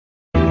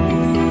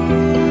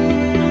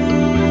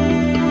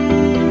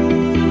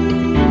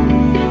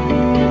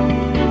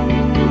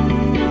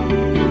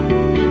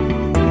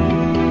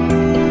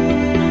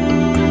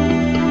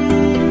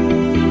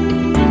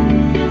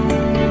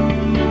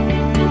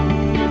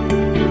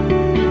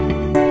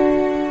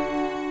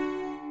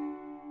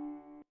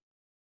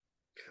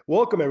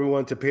Welcome,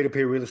 everyone, to Peer to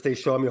Peer Real Estate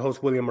Show. I'm your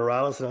host, William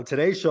Morales. And on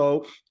today's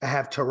show, I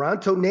have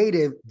Toronto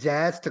native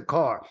Jas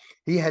Takhar.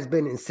 He has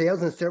been in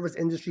sales and service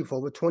industry for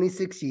over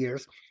 26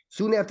 years.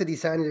 Soon after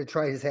deciding to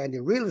try his hand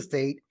in real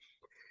estate,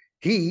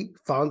 he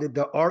founded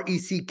the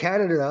REC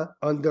Canada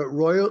under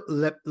Royal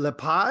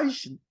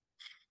Lepage.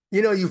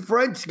 You know, you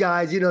French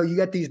guys, you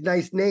got these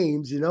nice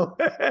names,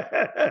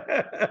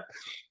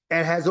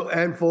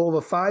 and for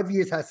over 5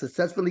 years has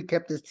successfully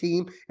kept his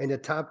team in the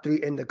top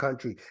three in the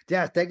country.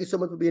 Jas, thank you so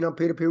much for being on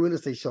Peer to Peer Real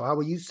Estate Show. How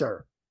are you,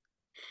 sir?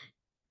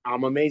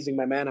 I'm amazing,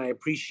 my man. I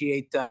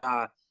appreciate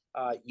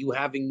you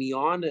having me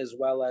on, as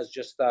well as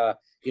just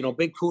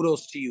big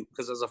kudos to you,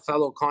 because as a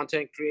fellow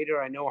content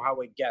creator, I know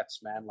how it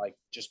gets, man. Like,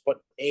 just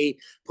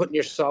putting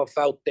yourself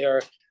out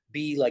there,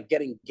 be like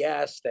getting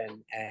guests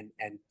and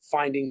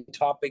finding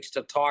topics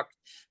to talk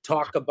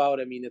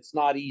about. I mean, it's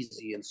not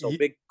easy, and so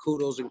big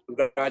kudos and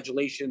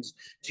congratulations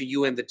to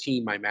you and the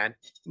team, my man.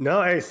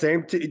 No, hey,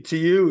 same to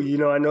you.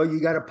 I know you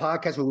got a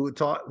podcast where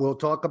we'll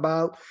talk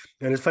about,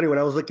 and it's funny, when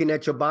I was looking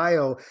at your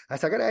bio, I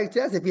said, I gotta ask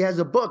Jas if he has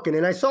a book, and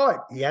then I saw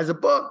it. He has a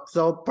book,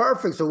 so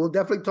perfect. So we'll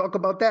definitely talk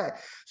about that.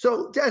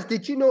 So, Jas,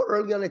 did you know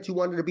early on that you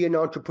wanted to be an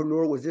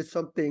entrepreneur? Was this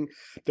something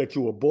that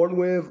you were born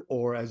with,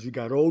 or as you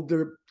got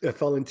older, it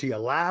fell into your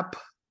lap?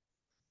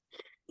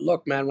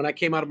 Look, man, when I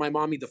came out of my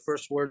mommy, the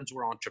first words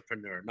were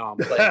entrepreneur. No, I'm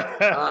playing.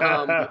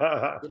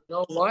 You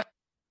know what?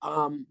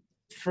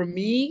 For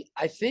me,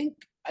 I think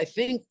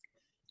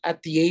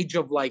at the age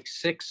of like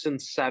 6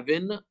 and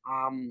 7,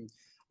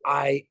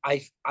 I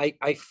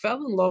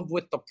fell in love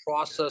with the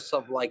process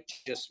of like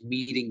just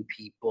meeting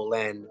people,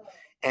 and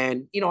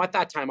at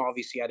that time,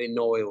 obviously, I didn't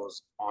know it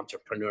was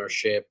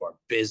entrepreneurship or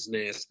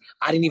business.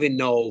 I didn't even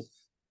know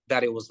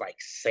that it was like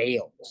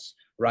sales,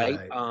 right?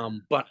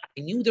 But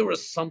I knew there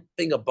was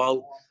something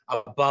about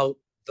the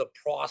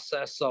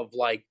process of,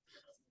 like,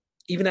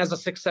 even as a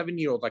 6, 7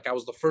 year old, like, I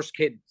was the first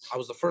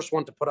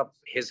one to put up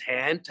his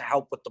hand to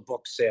help with the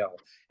book sale,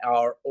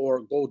 or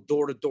go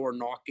door to door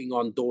knocking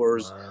on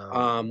doors.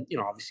 Wow.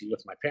 Obviously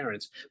with my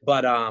parents,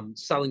 but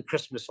selling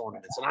Christmas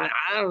ornaments. And I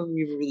don't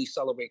even really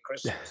celebrate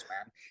Christmas,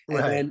 man.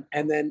 Right.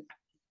 And then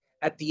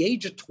at the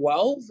age of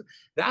 12,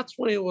 that's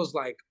when it was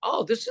like,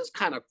 oh, this is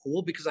kind of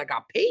cool, because I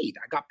got paid.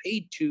 I got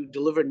paid to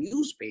deliver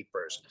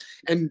newspapers.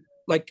 And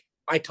like,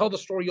 I tell the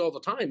story all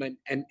the time,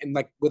 and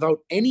like,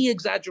 without any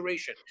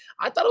exaggeration,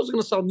 I thought I was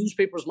going to sell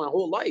newspapers my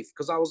whole life,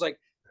 because I was like,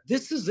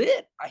 this is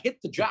it. I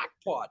hit the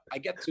jackpot. I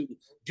get to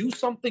do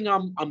something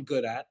I'm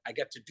good at. I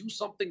get to do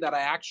something that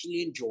I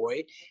actually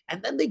enjoy,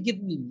 and then they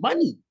give me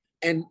money.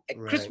 And at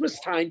Christmas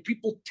time,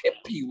 people tip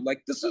you.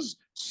 Like, this is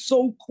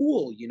so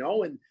cool,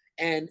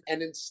 and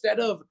instead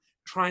of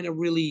trying to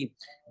really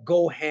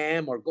go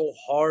ham or go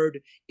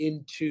hard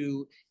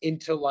into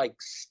like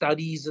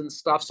studies and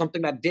stuff,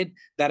 something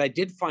that I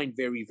did find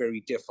very, very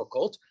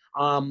difficult.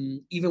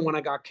 Even when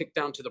I got kicked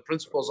down to the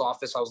principal's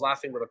office, I was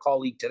laughing with a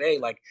colleague today.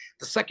 Like,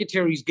 the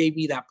secretaries gave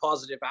me that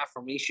positive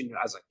affirmation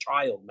as a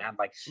child, man.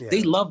 Like,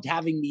 they loved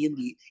having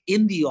me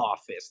in the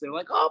office. They're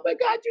like, "Oh my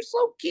God, you're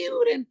so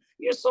cute and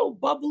you're so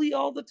bubbly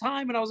all the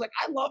time." And I was like,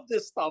 I love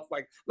this stuff.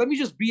 Like, let me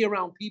just be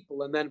around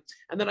people. And then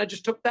I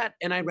just took that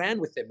and I ran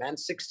with it, man.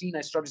 16,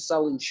 I started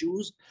selling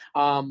shoes.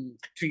 To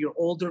your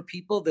older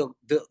people, they'll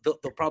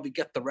probably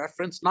get the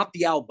reference. Not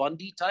the Al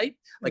Bundy type,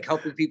 like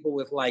helping people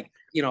with like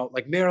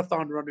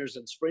marathon runners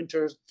and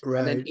sprinters.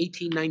 And then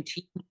 18,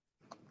 19,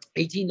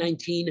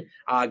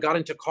 got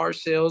into car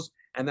sales,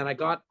 and then I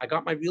got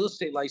my real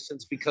estate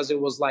license, because it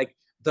was like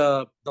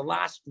the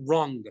last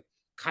rung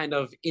kind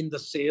of in the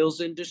sales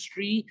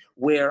industry,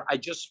 where I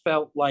just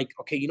felt like,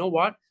 okay, you know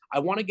what? I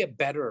want to get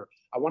better.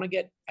 I want to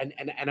get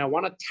and I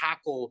want to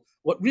tackle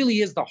what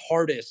really is the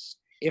hardest,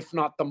 if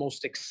not the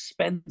most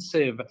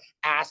expensive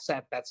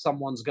asset that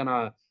someone's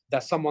gonna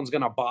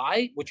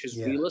buy, which is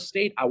real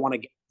estate. I want to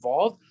get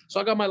involved. So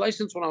I got my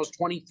license when I was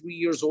 23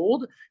 years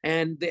old.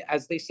 And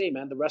as they say,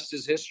 man, the rest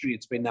is history.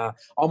 It's been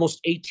almost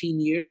 18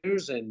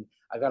 years, and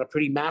I got a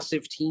pretty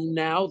massive team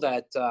now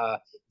that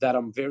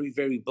I'm very,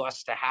 very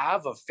blessed to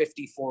have, of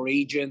 54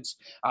 agents.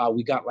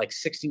 We got like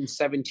 16,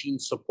 17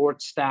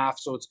 support staff.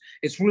 So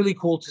it's really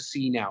cool to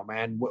see now,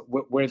 man,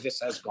 where this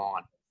has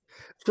gone.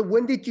 So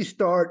when did you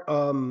start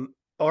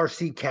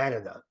REC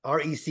Canada?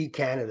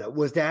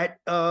 Was that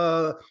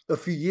a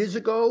few years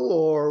ago,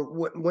 or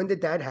when did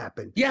that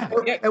happen? Yeah.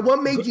 And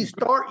what made you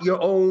start your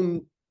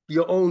own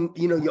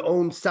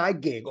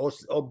side gig or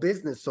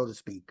business, so to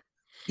speak?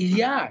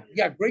 Yeah,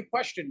 great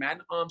question, man.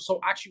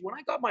 So actually, when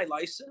I got my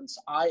license,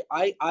 I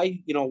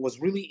was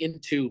really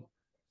into,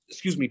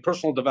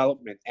 personal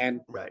development,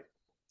 and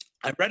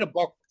I read a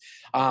book,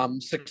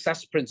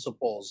 Success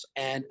Principles,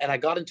 and I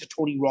got into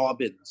Tony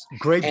Robbins.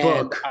 Great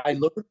book. I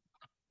learned,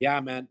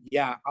 yeah, man,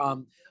 yeah.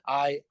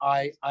 I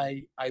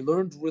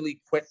learned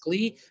really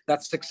quickly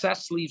that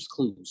success leaves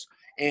clues,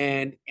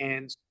 and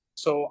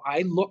so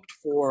I looked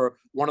for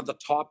one of the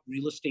top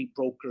real estate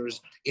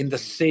brokers in the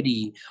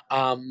city,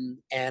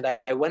 and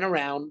I went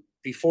around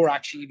before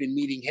actually even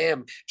meeting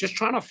him, just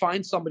trying to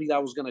find somebody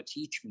that was going to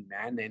teach me,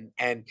 man.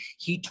 And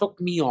he took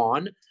me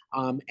on,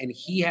 and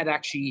he had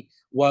actually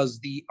was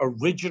the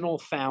original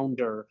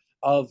founder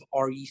of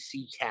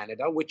REC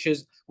Canada, which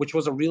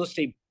was a real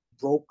estate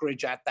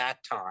brokerage at that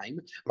time.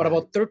 But Right.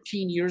 about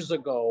 13 years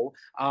ago,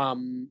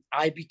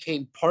 I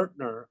became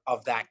partner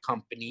of that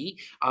company.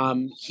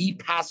 He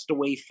passed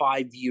away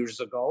 5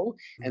 years ago,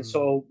 and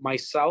so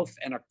myself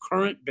and a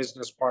current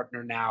business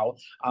partner now,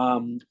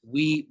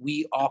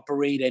 we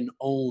operate and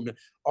own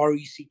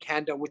REC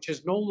Canada, which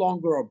is no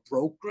longer a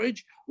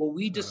brokerage. What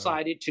we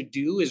decided to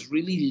do is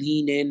really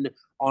lean in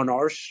on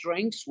our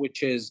strengths,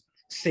 which is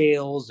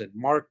sales and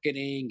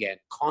marketing and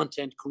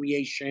content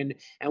creation,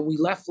 and we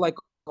left like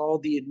all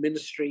the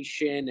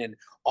administration and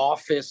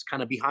office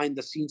kind of behind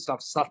the scenes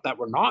stuff that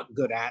we're not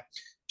good at,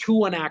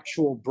 to an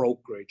actual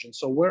brokerage. And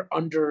so we're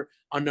under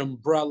an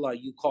umbrella.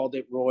 You called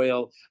it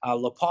Royal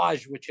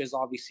LePage, which is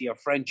obviously a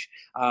French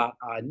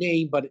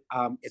name, but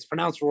it's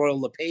pronounced Royal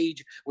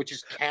LePage, which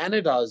is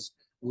Canada's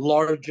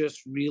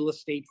largest real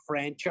estate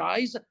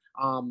franchise.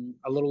 A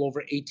little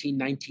over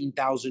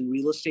 19,000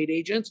 real estate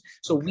agents.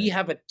 So we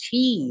have a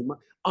team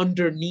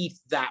underneath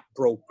that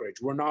brokerage.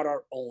 We're not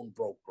our own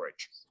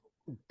brokerage.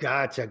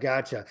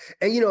 Gotcha.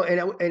 And you know,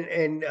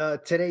 and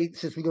today,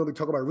 since we're going to be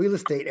talking about real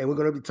estate, and we're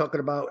going to be talking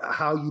about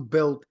how you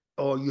build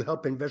or you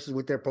help investors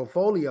with their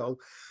portfolio,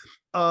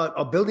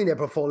 or building their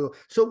portfolio.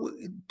 So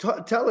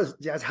tell us,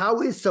 Jazz,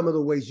 how is some of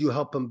the ways you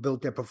help them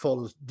build their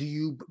portfolios? Do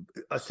you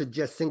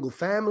suggest single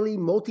family,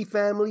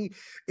 multifamily?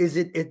 Does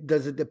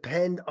it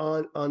depend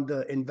on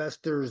the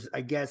investors,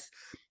 I guess,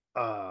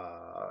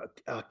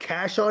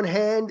 cash on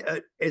hand?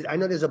 I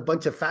know there's a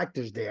bunch of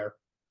factors there.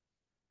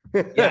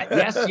 Yeah,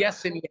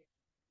 yes, and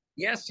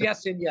yes,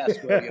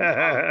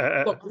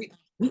 William. Look,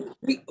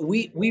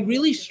 we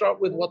really start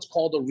with what's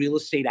called a real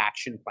estate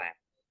action plan.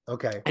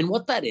 Okay. And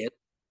what that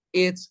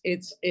is,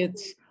 it's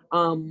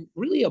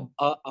really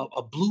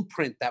a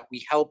blueprint that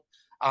we help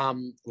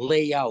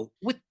lay out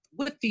with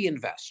the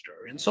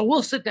investor. And so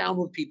we'll sit down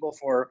with people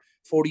for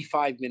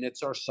 45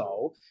 minutes or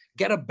so,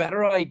 get a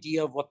better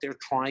idea of what they're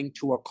trying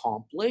to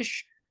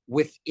accomplish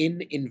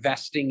within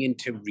investing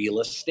into real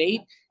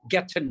estate,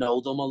 get to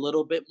know them a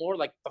little bit more.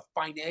 Like the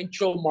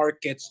financial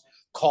markets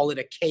call it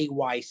a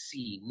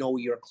KYC, know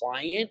your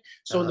client.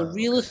 So in the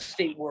real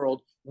estate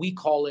world, we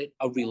call it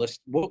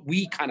what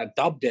we kind of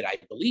dubbed it, I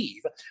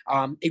believe,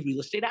 a real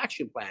estate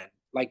action plan.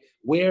 Like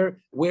where's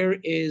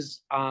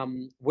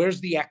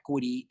the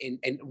equity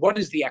and what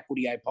is the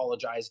equity? I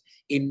apologize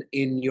in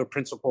your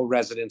principal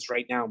residence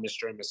right now,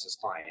 Mr. and Mrs.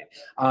 Client,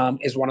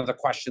 is one of the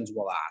questions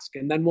we'll ask,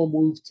 and then we'll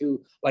move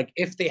to like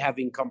if they have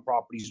income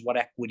properties, what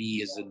equity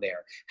is in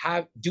there?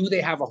 Do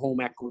they have a home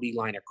equity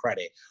line of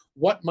credit?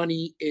 What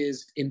money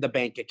is in the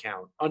bank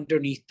account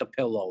underneath the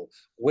pillow?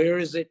 Where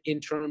is it in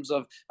terms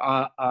of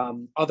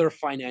other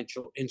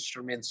financial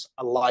instruments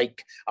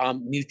like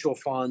mutual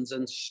funds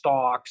and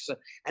stocks?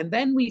 And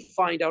then we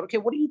find out, okay,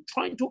 what are you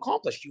trying to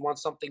accomplish? Do you want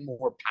something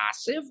more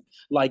passive,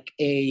 like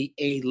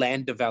a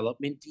land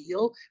development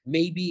deal?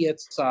 Maybe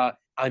it's a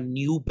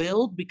new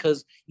build,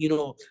 because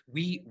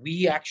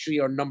we actually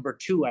are number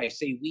two. I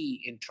say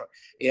we in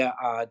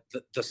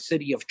the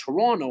city of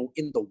Toronto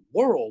in the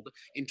world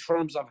in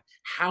terms of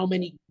how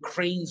many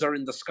cranes are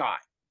in the sky.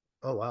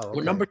 Oh wow! Okay.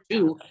 We're number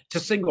two to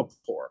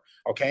Singapore.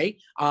 Okay,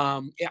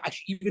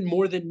 actually even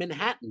more than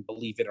Manhattan,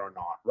 believe it or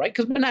not, right?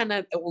 Because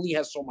Manhattan only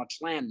has so much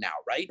land now,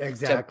 right?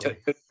 Exactly.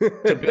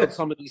 To build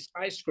some of these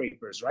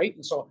skyscrapers, right?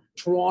 And so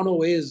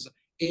Toronto is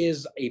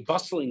a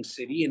bustling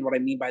city, and what I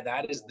mean by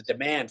that is the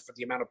demand for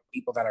the amount of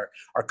people that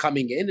are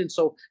coming in. And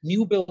so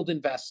new build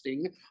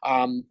investing,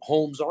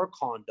 homes or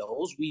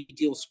condos, we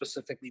deal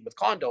specifically with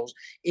condos,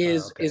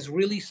 is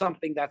really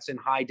something that's in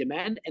high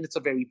demand, and it's a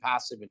very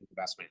passive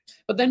investment.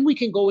 But then we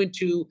can go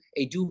into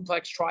a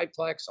duplex,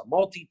 triplex, a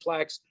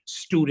multiplex,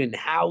 student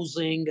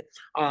housing,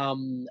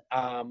 and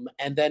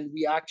then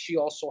we actually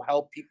also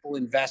help people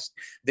invest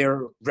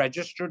their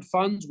registered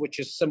funds, which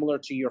is similar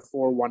to your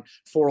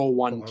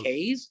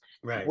 401ks.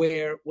 Right.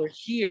 Where we're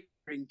here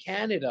in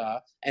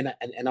Canada, and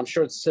I'm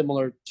sure it's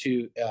similar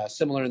in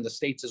the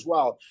States as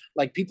well.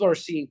 Like people are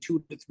seeing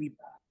 2 to 3,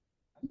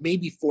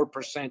 maybe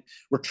 4%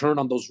 return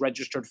on those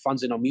registered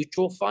funds in a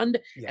mutual fund.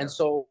 Yeah. And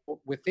so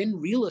within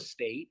real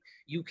estate,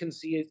 you can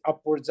see it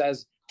upwards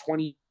as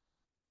 32%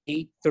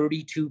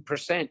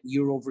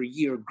 year over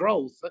year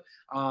growth,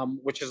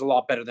 which is a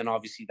lot better than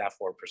obviously that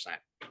 4%.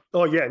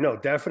 Oh yeah, no,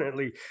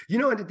 definitely.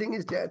 And the thing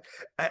is that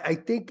I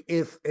think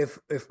if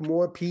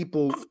more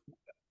people.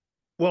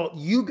 Well,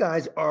 you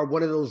guys are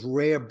one of those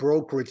rare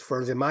brokerage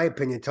firms, in my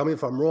opinion, tell me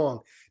if I'm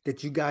wrong,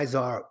 that you guys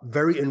are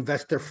very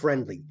investor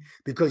friendly,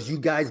 because you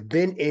guys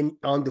been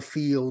on the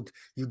field.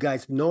 You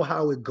guys know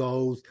how it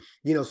goes.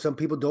 Some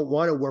people don't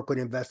want to work with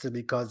investors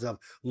because of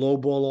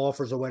lowball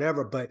offers or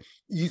whatever, but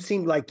you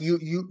seem like you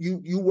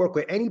work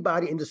with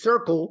anybody in the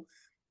circle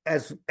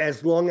as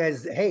long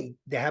as, hey,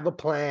 they have a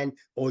plan,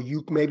 or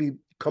you maybe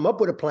come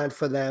up with a plan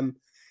for them.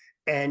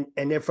 and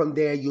then from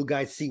there you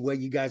guys see where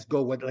you guys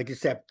go with, like you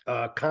said,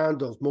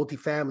 condos,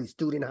 multifamily,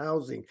 student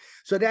housing.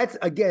 So that's,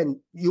 again,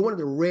 you're one of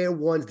the rare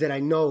ones that I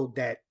know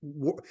that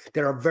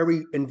are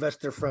very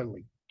investor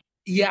friendly.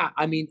 Yeah,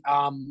 I mean,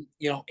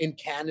 in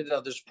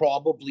Canada, there's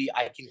probably,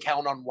 I can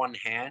count on one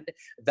hand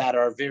that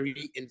are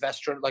very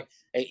investor, like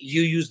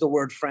you use the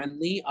word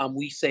friendly.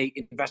 We say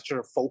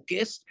investor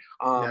focused.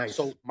 Nice.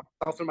 So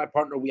myself and my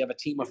partner, we have a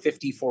team of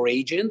 54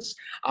 agents.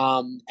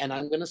 And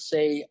I'm gonna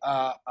say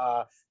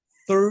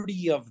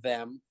 30 of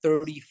them,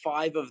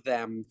 35 of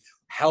them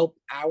help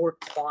our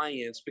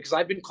clients, because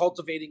I've been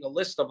cultivating a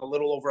list of a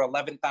little over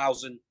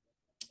 11,000,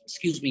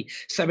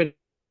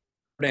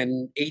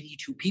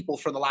 782 people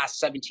for the last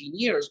 17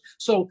 years.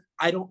 So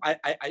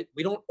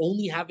we don't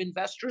only have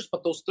investors,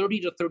 but those 30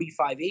 to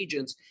 35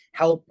 agents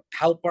help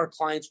our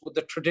clients with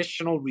the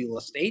traditional real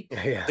estate,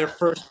 their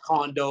first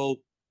condo,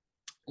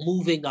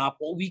 moving up,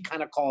 what we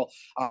kind of call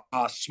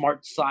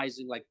smart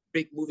sizing, like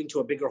moving to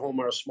a bigger home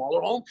or a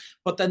smaller home.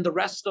 But then the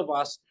rest of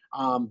us,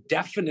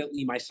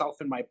 definitely myself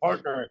and my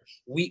partner,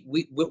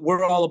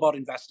 we're all about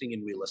investing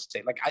in real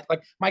estate. Like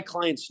my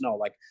clients know,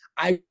 like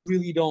I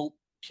really don't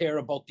care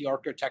about the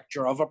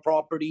architecture of a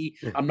property.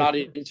 I'm not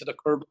into the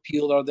curb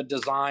appeal or the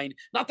design.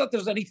 Not that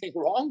there's anything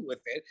wrong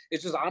with it.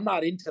 It's just I'm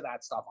not into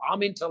that stuff.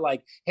 I'm into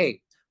like, hey,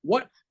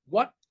 what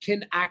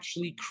can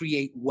actually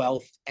create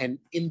wealth and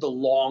in the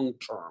long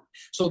term.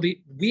 So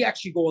we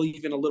actually go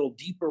even a little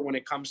deeper when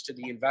it comes to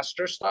the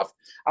investor stuff,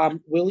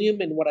 William.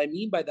 And what I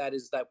mean by that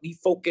is that we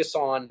focus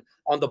on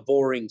the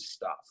boring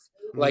stuff.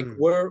 Like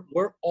we're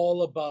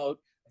all about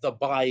the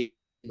buy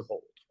and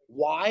hold.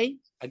 Why?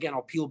 Again,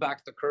 I'll peel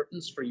back the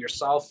curtains for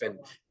yourself and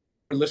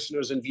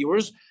listeners and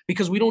viewers,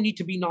 because we don't need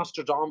to be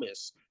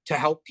Nostradamus to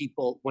help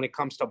people when it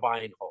comes to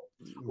buy and hold.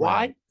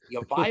 Why?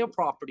 You buy a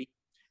property,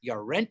 you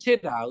rent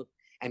it out,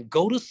 and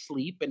go to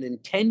sleep, and in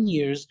 10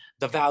 years,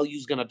 the value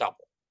is going to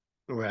double.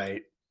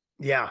 Right.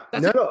 Yeah.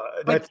 That's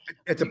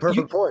a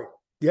perfect point.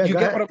 Yeah. You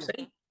get what I'm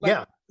saying?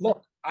 Yeah.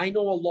 Look, I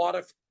know a lot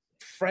of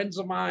friends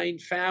of mine,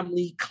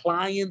 family,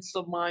 clients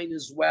of mine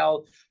as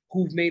well,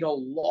 who've made a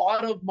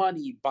lot of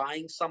money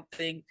buying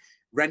something,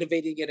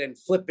 renovating it, and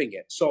flipping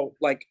it. So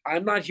like,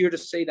 I'm not here to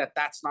say that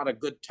that's not a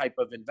good type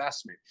of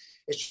investment.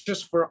 It's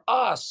just for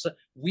us,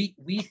 we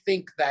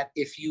think that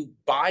if you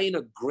buy in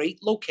a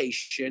great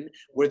location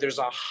where there's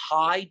a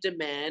high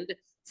demand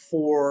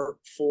for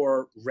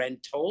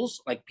rentals,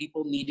 like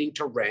people needing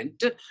to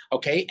rent,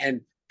 okay,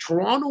 and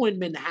Toronto and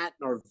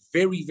Manhattan are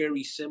very,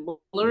 very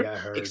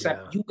similar,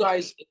 except you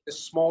guys in the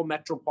small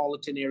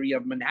metropolitan area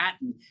of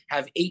Manhattan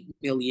have 8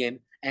 million,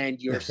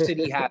 and your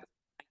city has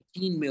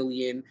 19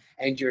 million,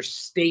 and your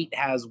state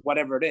has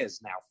whatever it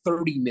is now,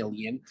 30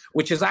 million,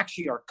 which is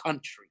actually our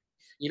country.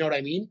 You know what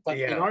I mean? But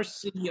in our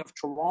city of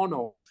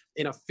Toronto,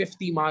 in a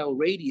 50-mile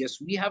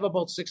radius, we have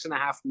about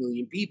 6.5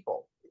 million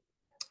people.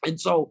 And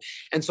so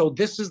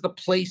this is the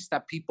place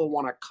that people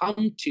want to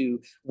come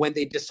to when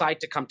they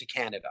decide to come to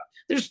Canada.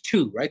 There's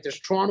two, right?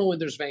 There's Toronto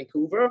and there's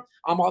Vancouver.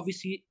 I'm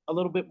obviously a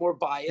little bit more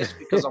biased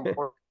because I'm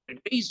born and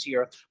raised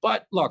here.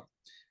 But look,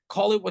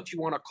 call it what you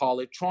want to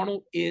call it.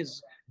 Toronto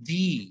is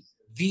the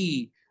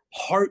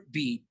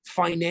heartbeat,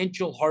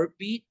 financial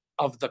heartbeat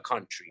of the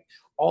country.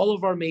 All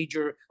of our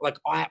major, like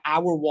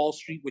our Wall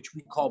Street, which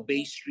we call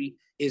Bay Street,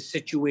 is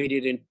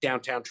situated in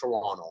downtown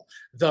Toronto.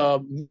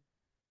 The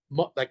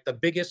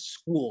biggest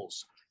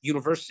schools,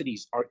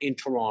 universities are in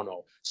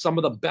Toronto. Some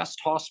of the best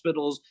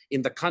hospitals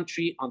in the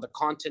country, on the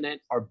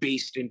continent, are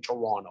based in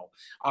Toronto.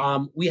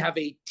 We have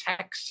a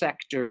tech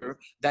sector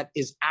that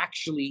is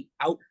actually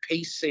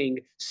outpacing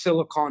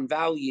Silicon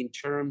Valley in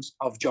terms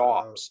of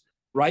jobs,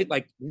 right?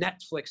 Like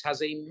Netflix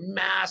has a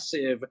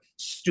massive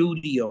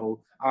studio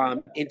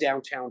in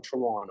downtown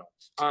Toronto.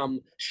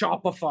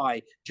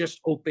 Shopify just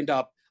opened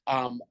up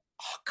I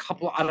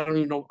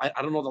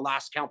don't know the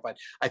last count, but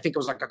I think it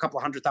was like a couple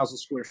of 100,000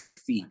 square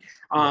feet.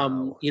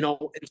 And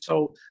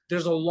so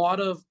there's a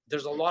lot of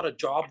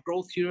job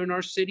growth here in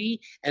our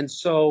city. And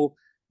so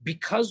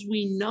because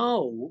we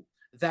know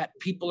that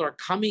people are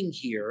coming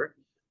here,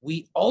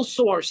 we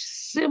also are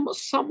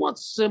somewhat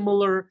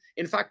similar.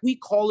 In fact, we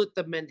call it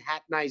the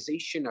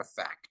Manhattanization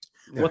effect.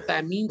 What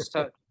that means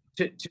to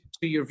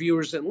your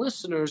viewers and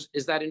listeners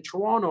is that in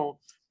Toronto,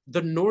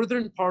 the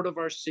northern part of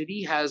our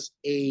city has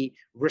a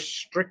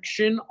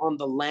restriction on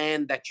the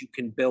land that you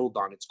can build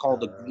on. It's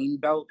called the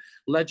Greenbelt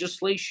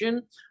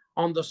legislation.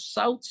 On the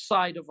south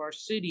side of our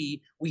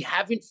city, we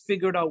haven't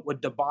figured out what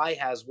Dubai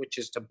has, which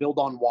is to build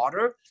on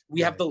water.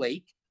 We have the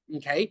lake,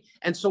 okay?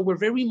 And so we're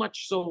very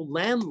much so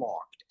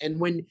landlocked. And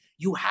when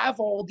you have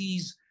all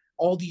these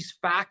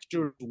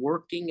factors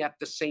working at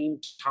the same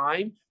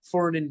time,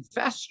 for an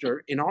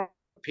investor, in our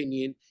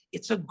opinion,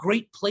 it's a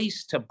great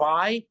place to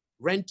buy,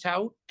 rent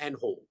out, and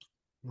hold.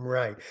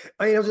 Right.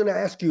 I was going to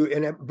ask you,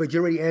 but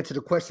you already answered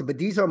the question, but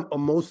these are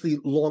mostly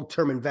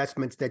long-term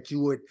investments that you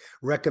would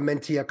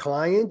recommend to your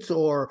clients,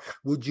 or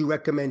would you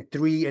recommend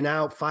 3 and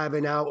out, 5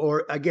 and out,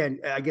 or again,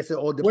 I guess it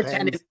all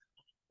depends.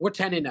 We're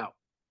 10 and out.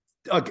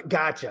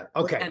 Gotcha.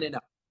 Okay. We're 10 and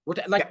out.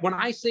 When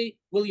I say,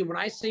 William, when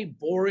I say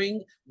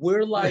boring,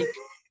 we're like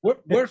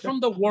we're from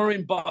the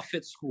Warren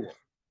Buffett school.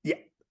 Yeah,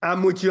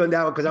 I'm with you on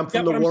that one because I'm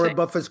from the Warren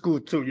Buffett school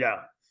too.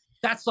 Yeah,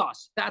 that's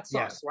us. That's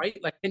us, right?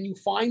 Like, can you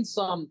find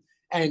some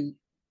and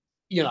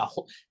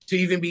to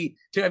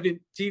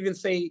even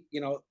say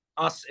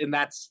us, and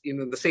that's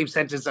the same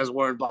sentence as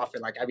Warren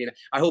Buffett. Like, I mean,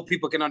 I hope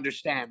people can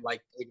understand.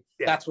 Like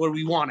that's where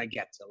we want to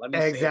get to. Let me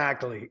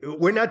exactly.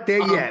 We're not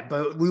there yet,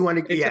 but we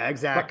want to. Yeah,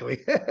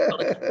 exactly.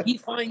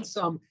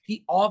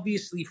 He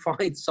obviously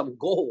finds some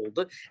gold,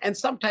 and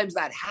sometimes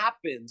that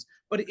happens.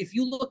 But if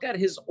you look at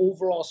his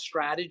overall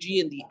strategy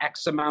in the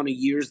X amount of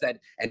years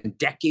and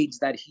decades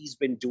that he's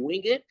been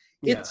doing it,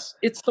 it's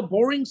the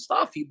boring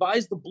stuff. He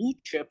buys the blue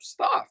chip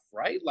stuff,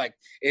 right? Like,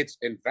 it's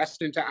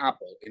invest into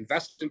Apple,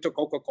 invest into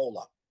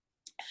Coca-Cola,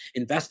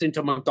 invest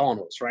into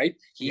McDonald's, right?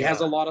 He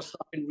has a lot of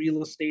stuff in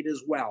real estate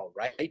as well,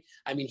 right?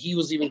 I mean, he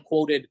was even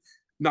quoted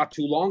not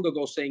too long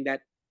ago saying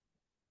that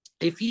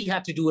if he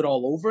had to do it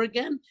all over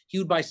again, he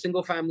would buy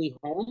single family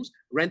homes,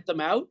 rent them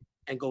out,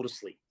 and go to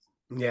sleep.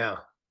 Yeah.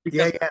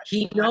 Because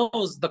he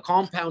knows the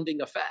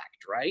compounding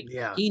effect, right?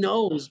 Yeah. He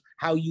knows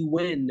how you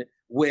win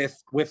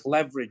with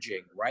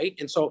leveraging, right?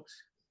 And so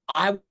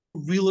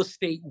real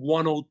estate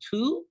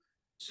 102,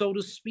 so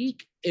to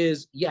speak,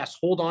 is yes,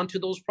 hold on to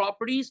those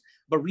properties,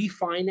 but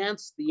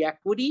refinance the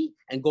equity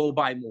and go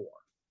buy more.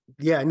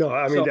 Yeah, no,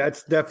 I mean,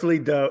 that's definitely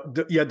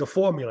the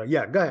formula.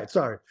 Yeah, go ahead.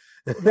 Sorry.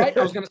 Right.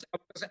 I was gonna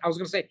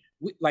say,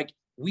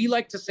 we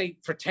like to say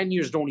for 10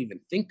 years, don't even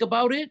think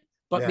about it.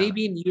 But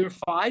maybe in year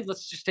 5,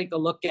 let's just take a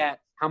look at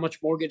how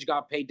much mortgage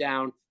got paid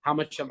down, how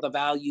much of the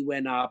value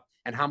went up,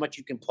 and how much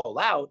you can pull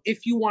out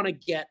if you want to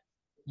get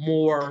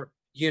more,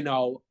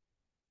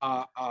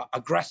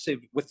 aggressive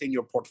within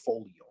your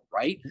portfolio,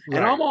 right?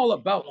 And I'm all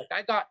about,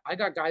 like, I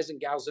got guys and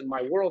gals in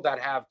my world that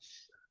have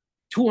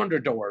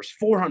 200 doors,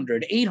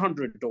 400,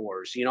 800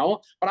 doors,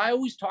 But I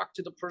always talk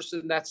to the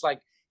person that's like,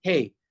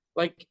 hey,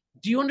 like,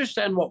 do you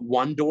understand what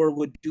one door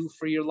would do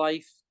for your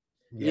life?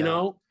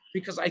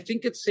 Because I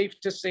think it's safe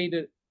to say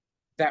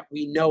that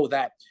we know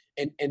that,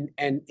 and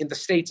in the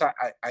States,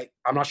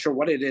 I'm not sure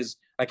what it is,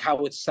 like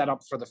how it's set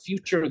up for the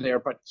future there,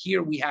 but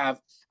here we have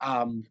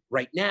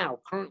right now,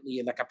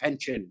 currently, like a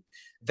pension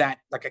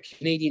like a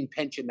Canadian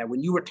pension that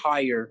when you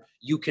retire,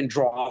 you can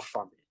draw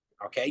from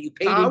it. Okay, you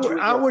paid into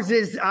ours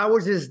is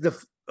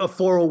a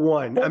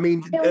 401. I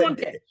mean,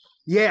 401k.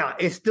 Yeah,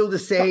 it's still the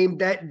same.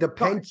 That the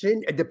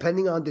pension,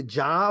 depending on the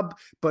job,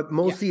 but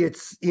mostly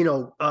it's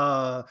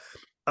a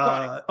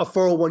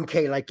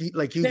 401k,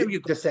 like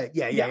you just said.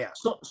 Yeah.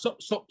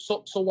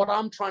 So what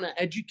I'm trying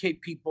to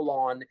educate people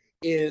on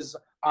is,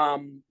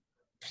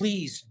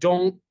 please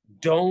don't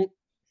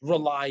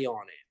rely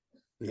on it.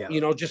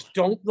 Yeah. Just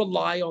don't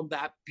rely on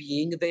that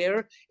being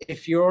there.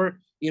 If you're,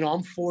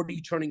 I'm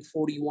 40, turning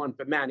 41,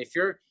 but man, if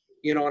you're,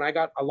 and I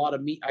got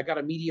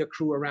a media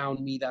crew around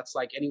me that's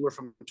like anywhere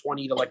from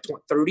 20 to like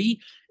 30,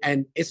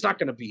 and it's not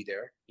going to be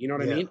there. You know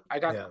what I mean? I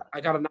got a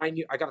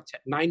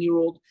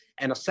 9-year-old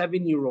and a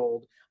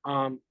 7-year-old.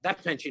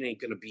 That pension ain't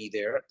going to be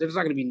there. There's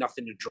not going to be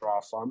nothing to draw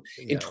from.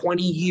 In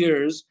 20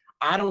 years,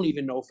 I don't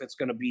even know if it's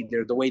going to be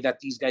there, the way that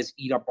these guys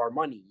eat up our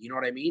money. You know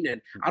what I mean?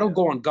 And I don't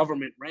go on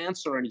government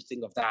rants or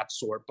anything of that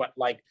sort, but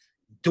like,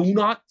 do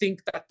not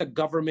think that the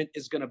government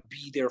is going to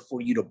be there for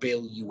you to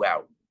bail you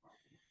out.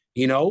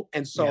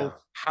 And so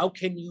how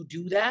can you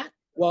do that?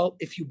 Well,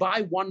 if you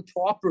buy one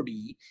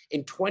property,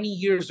 in 20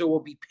 years, it will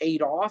be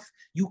paid off.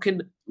 You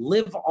can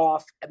live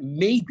off,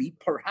 maybe,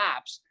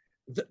 perhaps,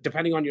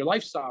 depending on your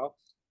lifestyle,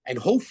 and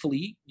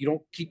hopefully you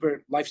don't keep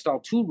your lifestyle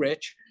too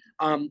rich,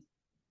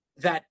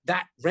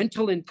 that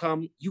rental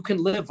income you can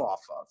live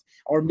off of.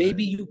 Or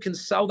maybe you can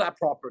sell that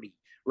property,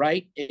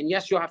 right? And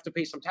yes, you'll have to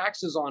pay some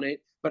taxes on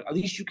it, but at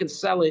least you can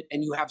sell it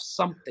and you have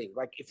something.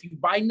 Like, if you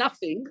buy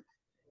nothing,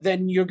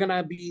 then you're going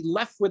to be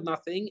left with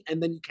nothing,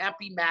 and then you can't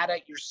be mad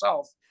at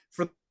yourself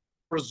for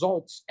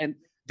results and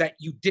that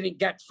you didn't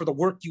get for the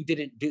work you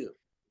didn't do.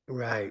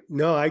 Right.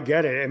 No, I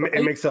get it.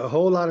 It makes a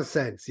whole lot of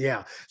sense.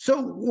 Yeah. So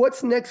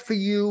what's next for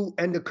you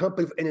and the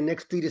company in the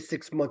next 3 to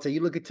 6 months? Are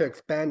you looking to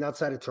expand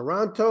outside of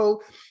Toronto?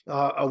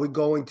 Are we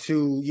going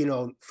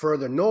to,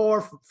 further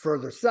north,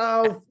 further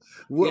south?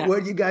 What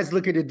are you guys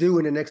looking to do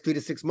in the next 3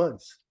 to 6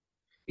 months?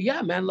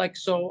 Yeah, man. Like,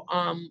 so,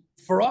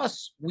 for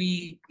us,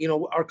 we,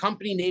 our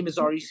company name is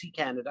REC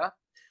Canada.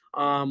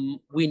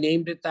 We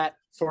named it that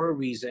for a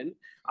reason,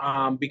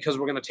 because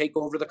we're going to take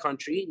over the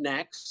country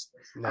next.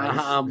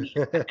 Nice.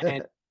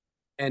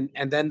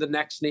 And then the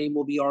next name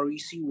will be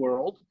REC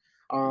World.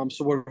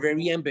 So we're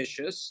very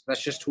ambitious.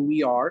 That's just who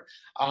we are.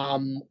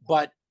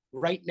 But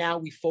right now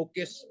we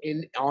focus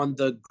on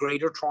the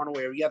greater Toronto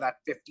area, that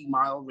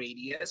 50-mile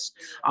radius.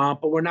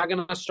 But we're not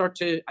going to start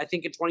to, I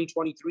think in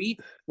 2023,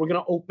 we're going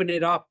to open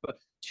it up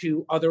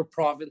to other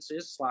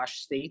provinces /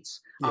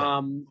 states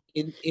in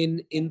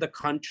the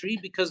country,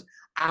 because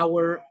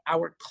our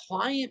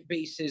client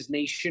base is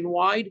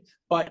nationwide,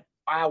 but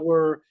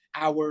our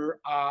our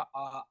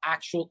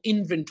actual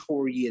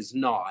inventory is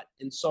not.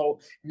 And so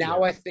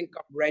now I think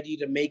I'm ready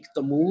to make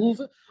the move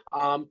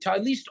to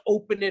at least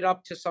open it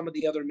up to some of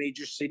the other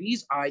major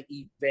cities,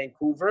 i.e.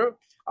 Vancouver,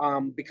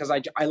 because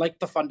I like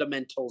the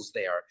fundamentals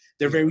there.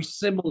 They're very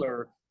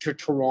similar to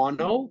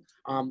Toronto.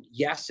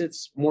 Yes,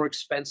 it's more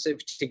expensive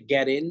to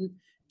get in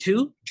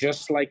to,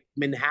 just like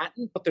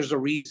Manhattan, but there's a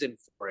reason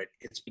for it.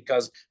 It's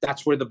because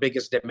that's where the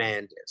biggest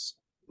demand is.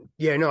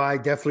 Yeah, no, I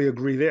definitely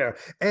agree there.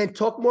 And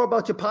talk more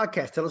about your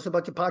podcast. Tell us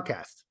about your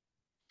podcast.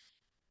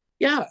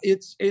 Yeah,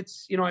 it's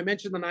I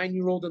mentioned the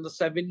 9-year-old and the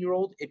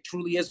 7-year-old. It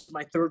truly is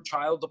my third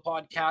child, the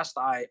podcast.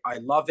 I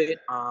love it.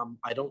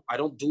 I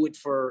don't do it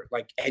for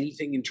like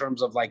anything in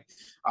terms of like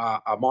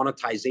a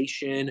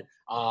monetization.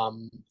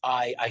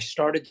 I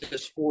started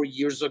this 4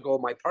 years ago.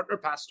 My partner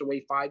passed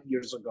away 5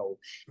 years ago,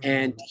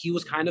 and he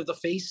was kind of the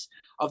face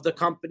of the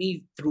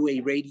company through a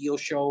radio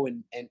show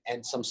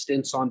and some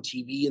stints on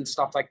TV and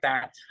stuff like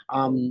that.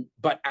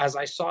 But as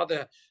I saw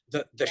the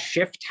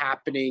shift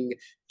happening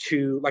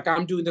to, like,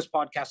 I'm doing this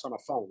podcast on a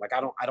phone. Like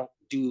I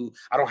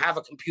don't have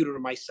a computer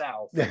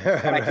myself. But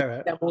I can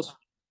see that most,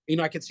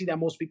 I can see that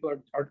most people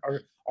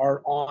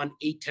are on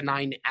 8 to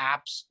 9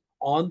 apps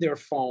on their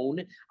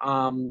phone,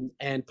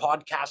 and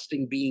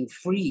podcasting being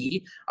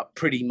free,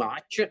 pretty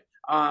much.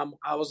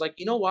 I was like,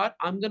 you know what?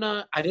 I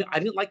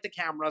didn't like the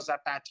cameras at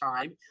that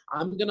time.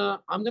 I'm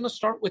gonna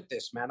start with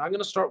this, man. I'm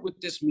gonna start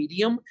with this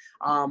medium.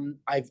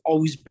 I've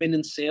always been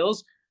in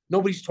sales.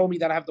 Nobody's told me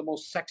that I have the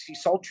most sexy,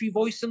 sultry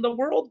voice in the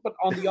world, but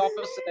on the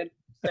opposite end,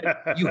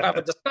 you have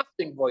a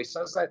disgusting voice.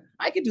 So I said,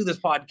 I could do this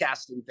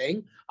podcasting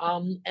thing.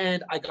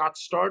 And I got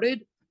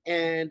started,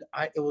 and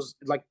it was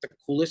like the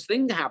coolest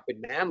thing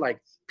happened, man.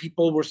 Like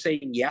people were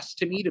saying yes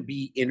to me to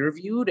be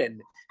interviewed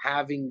and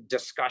having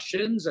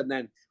discussions. And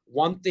then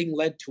one thing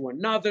led to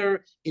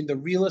another in the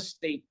real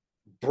estate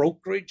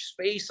brokerage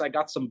space. I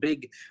got some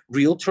big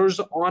realtors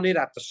on it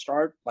at the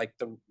start, like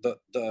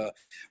the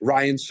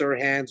Ryan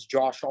Serhans,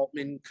 Josh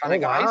Altman kind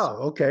of guys. Wow.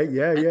 Okay.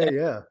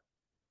 Yeah.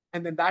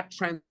 And then that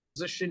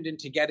transitioned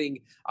into getting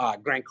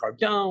Grant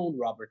Cardone,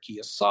 Robert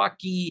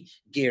Kiyosaki,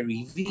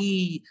 Gary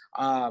Vee,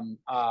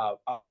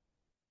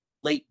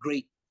 late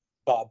great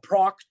Bob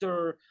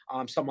Proctor,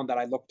 someone that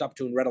I looked up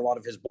to and read a lot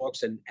of his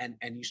books and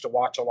used to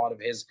watch a lot of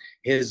his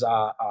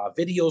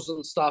videos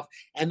and stuff.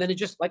 And then it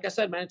just, like I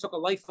said, man, it took a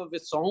life of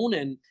its own,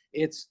 and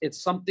it's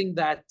something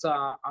that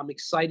I'm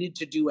excited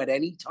to do at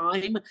any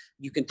time.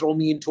 You can throw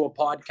me into a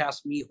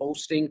podcast, me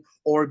hosting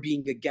or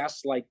being a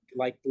guest, like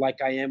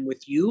I am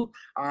with you.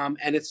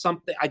 And it's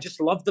something I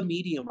just love the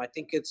medium. I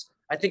think it's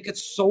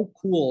so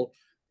cool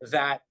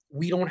that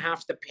we don't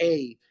have to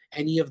pay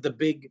any of the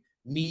big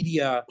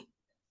media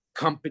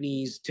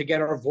companies to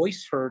get our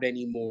voice heard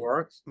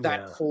anymore.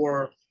 That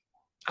for,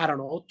 I don't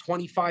know,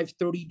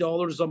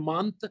 $25-$30 a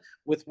month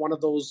with one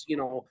of those,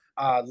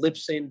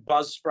 Libsyn,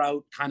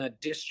 Buzzsprout kind of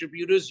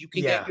distributors, you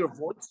can get your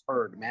voice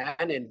heard, man.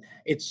 And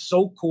it's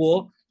so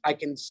cool. I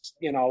can,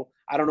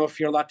 I don't know if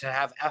you're allowed to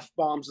have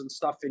F-bombs and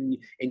stuff in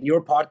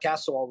your podcast,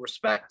 so I'll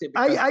respect it.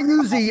 I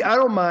usually, I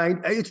don't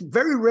mind. It's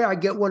very rare I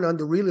get one on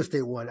the real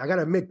estate one. I got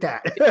to admit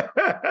that.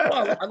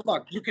 Well,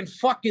 look, you can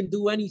fucking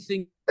do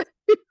anything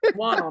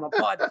one on a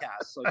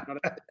podcast, so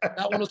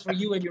that one was for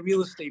you and your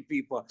real estate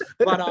people.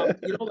 But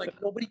like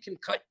nobody can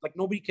cut, like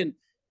nobody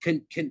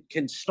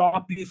can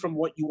stop you from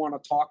what you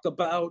want to talk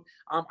about.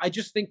 I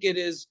just think it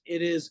is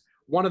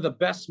one of the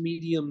best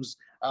mediums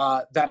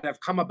that have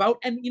come about.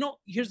 And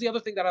here's the other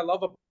thing that I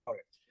love about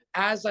it: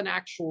 as an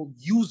actual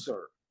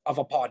user of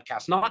a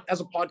podcast, not as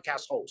a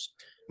podcast host,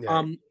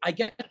 I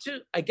get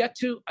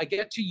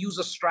to use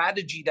a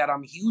strategy that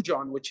I'm huge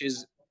on, which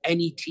is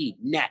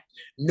net,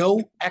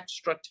 no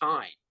extra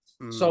time.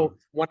 So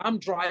when I'm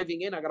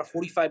driving in, I got a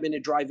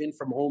 45-minute drive in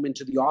from home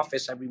into the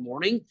office every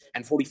morning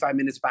and 45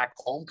 minutes back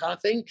home kind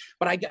of thing.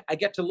 But I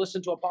get to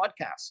listen to a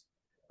podcast,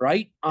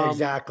 right?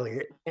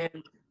 Exactly.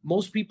 And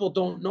most people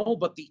don't know,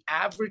 but the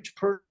average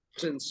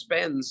person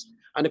spends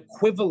an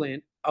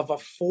equivalent of a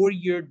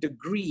 4-year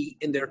degree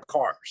in their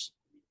cars.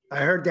 I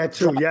heard that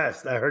too.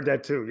 Yes, I heard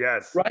that too.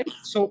 Yes. Right?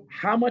 So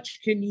how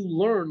much can you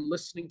learn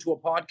listening to a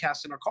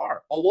podcast in a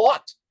car? A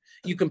lot.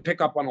 You can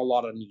pick up on a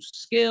lot of new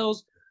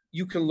skills.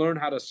 You can learn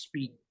how to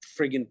speak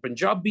friggin'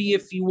 Punjabi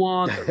if you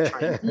want, or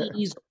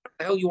Chinese, what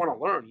the hell you want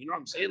to learn. You know what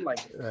I'm saying? Like,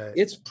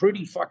 it's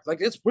pretty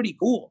it's pretty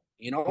cool,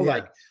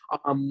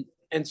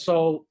 and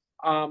so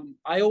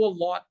I owe a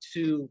lot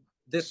to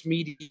this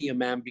media,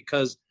 man,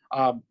 because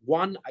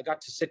one, I got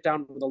to sit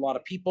down with a lot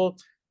of people.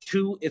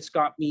 Two, it's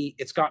got me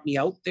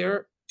out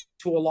there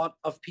to a lot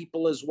of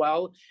people as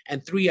well.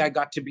 And 3, I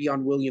got to be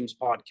on William's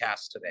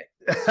podcast today.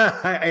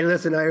 Hey,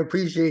 listen, I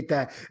appreciate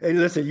that. And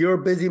listen, you're a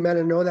busy man,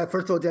 and know that.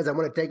 First of all, Jazz, I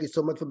want to thank you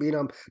so much for being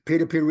on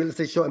Peer-to-Peer Real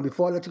Estate Show. And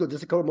before I let you go,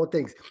 just a couple more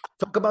things.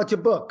 Talk about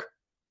your book.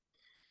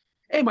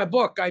 Hey, my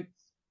book,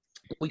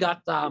 we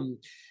got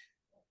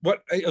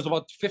it was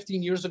about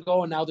 15 years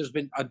ago, and now there's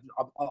been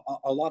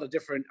a lot of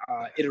different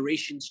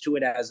iterations to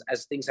it as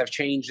things have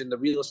changed in the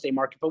real estate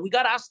market. But we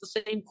got asked the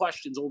same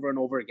questions over and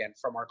over again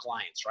from our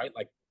clients, right?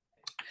 Like,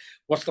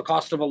 What's the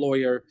cost of a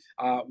lawyer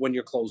when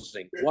you're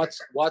closing? What's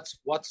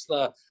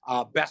the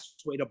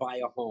best way to buy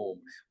a home?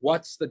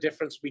 What's the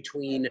difference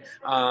between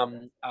a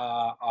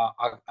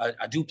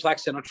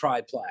duplex and a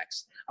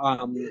triplex?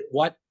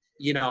 What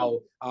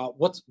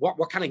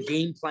kind of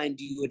game plan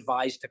do you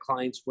advise to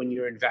clients when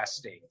you're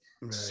investing?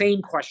 Right.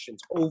 Same questions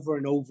over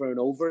and over and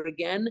over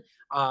again.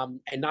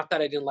 And not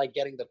that I didn't like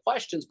getting the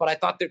questions, but I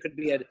thought there could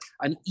be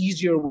an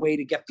easier way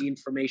to get the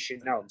information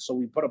out. So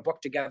we put a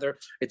book together.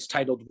 It's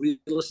titled Real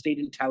Estate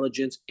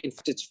Intelligence.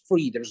 It's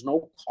free. There's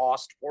no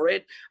cost for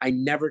it. I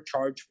never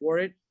charge for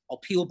it. I'll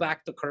peel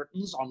back the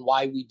curtains on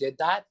why we did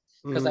that,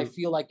 because I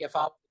feel like if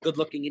I'm a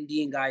good-looking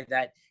Indian guy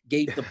that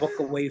gave the book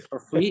away for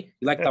free,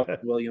 you like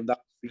that, William? That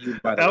was for you,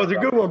 by the way. That was a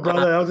good one,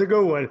 brother. That was a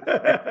good one.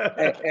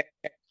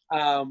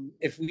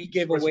 If we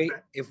gave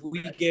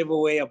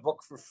away a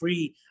book for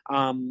free,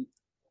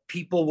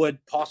 people would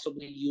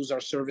possibly use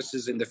our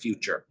services in the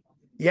future.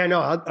 Yeah,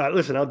 no.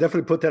 Listen, I'll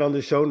definitely put that on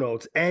the show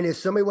notes. And if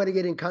somebody want to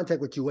get in contact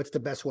with you, what's the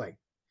best way?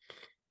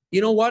 You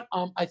know what?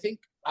 I think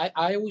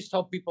I always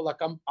tell people, like,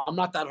 I'm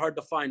not that hard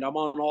to find. I'm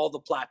on all the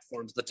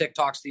platforms, the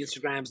TikToks, the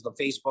Instagrams, the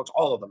Facebooks,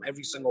 all of them,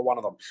 every single one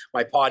of them,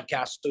 my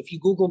podcast. So if you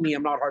Google me,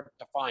 I'm not hard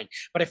to find.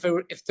 But if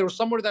there was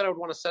somewhere that I would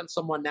want to send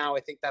someone now,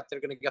 I think that they're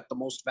going to get the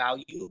most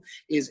value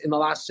is in the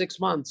last 6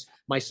 months,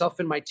 myself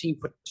and my team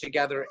put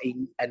together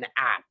an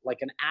app, like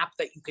an app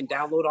that you can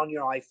download on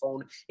your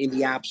iPhone in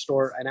the App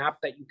Store, an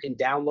app that you can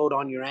download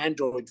on your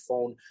Android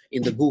phone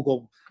in the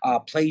Google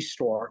Play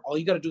Store. All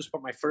you got to do is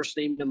put my first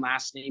name and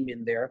last name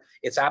in there.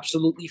 It's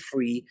absolutely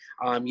free.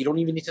 You don't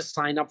even need to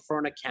sign up for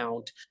an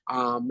account.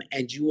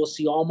 And you will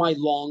see all my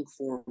long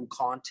form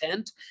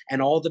content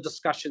and all the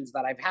discussions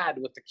that I've had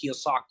with the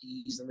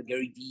Kiyosaki's and the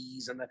Gary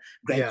V's and the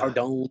Grant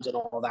Cardones and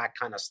all that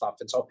kind of stuff.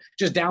 And so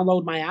just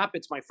download my app.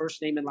 It's my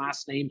first name and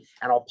last name,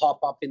 and I'll pop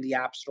up in the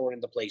App Store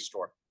and the Play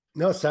Store.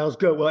 No, sounds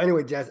good. Well,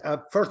 anyway, Jazz,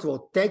 first of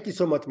all, thank you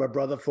so much, my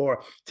brother,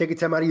 for taking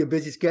time out of your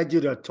busy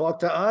schedule to talk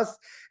to us.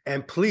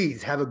 And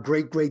please have a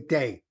great, great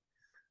day.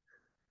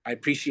 I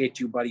appreciate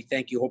you, buddy.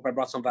 Thank you. Hope I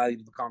brought some value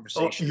to the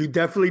conversation. Oh, you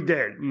definitely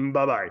did.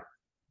 Bye-bye.